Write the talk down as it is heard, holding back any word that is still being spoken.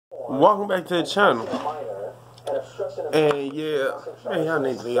welcome back to the channel. And yeah, man, y'all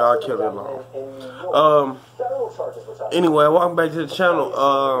need to y'all kill it long. Anyway, welcome back to the channel.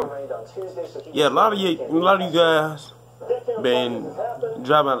 Yeah, a lot of you guys been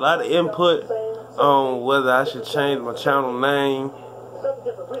dropping a lot of input on whether I should change my channel name.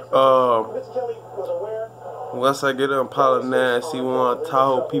 Once I get on Impala 9 C1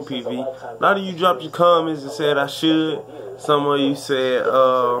 Tahoe PPV, a lot of you dropped your comments and said I should. Some of you said,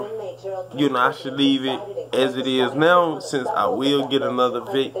 you know, I should leave it as it is now, since I will get another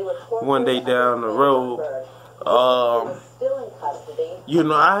Vic one day down the road. You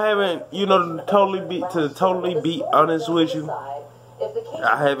know, I haven't, you know, to totally be honest with you,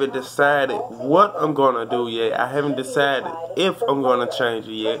 I haven't decided what I'm gonna do yet. I haven't decided if I'm gonna change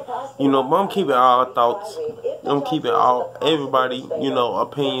it yet. You know, but I'm keeping all thoughts. I'm keeping all everybody, you know,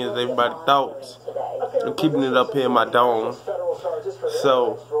 opinions, everybody thoughts. I'm keeping it up here in my dome.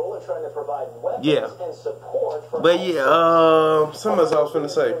 So yeah. But yeah, something else I was finna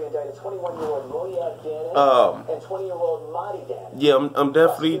say. Yeah, I'm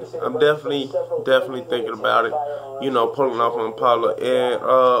definitely thinking about it. You know, pulling off on Impala. And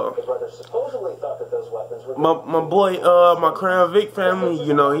my boy, my Crown Vic family,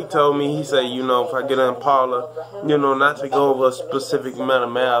 you know, he told me, he said, you know, if I get an Impala, you know, not to go over a specific amount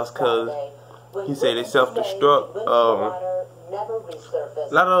of miles, cause he said they self-destruct. A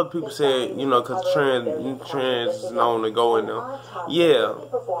lot of other people said, you know, because trans is known to go in there. Yeah,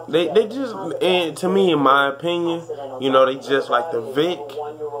 they just, and to me, in my opinion, you know, they just like the Vic.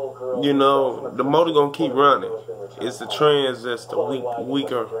 You know, the motor gonna keep running. It's the trans that's the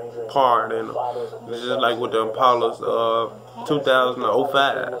weaker part, and it's just like with the Impalas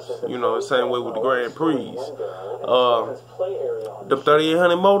 2005. You know, the same way with the Grand Prix. The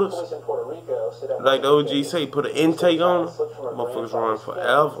 3800 motors, like the OG say, put an intake on them, motherfuckers run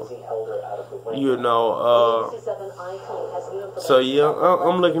forever. You know, so yeah,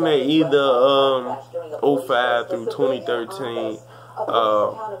 I'm looking at either 05 through 2013.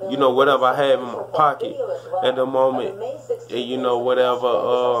 You know, whatever I have in my pocket at the moment, and you know, whatever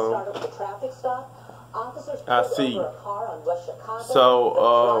I see. So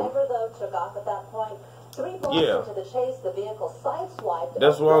yeah,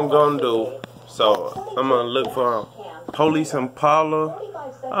 that's what I'm gonna do. So I'm gonna look for a police Impala.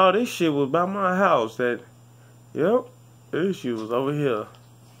 Oh, this shit was by my house. Yep, this shit was over here.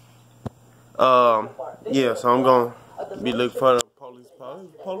 Yeah, so I'm gonna be looking for the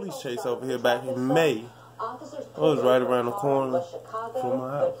police chase over here back in May. It was right around the corner from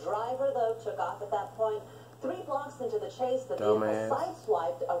my house. The driver, though, took off at that point. 3 blocks into the chase, the vehicle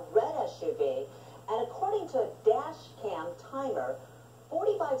sideswiped a red SUV, and according to a dash cam timer,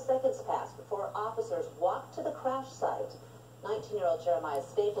 45 seconds passed before officers walked to the crash site. 19-year-old Jeremiah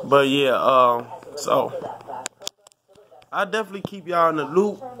Staples. But yeah, so I'll definitely keep y'all in the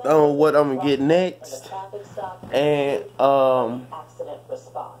loop on what I'm gonna get next, and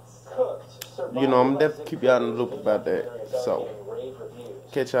you know, I'm definitely keep y'all in the loop about that. So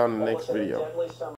catch y'all in the next video.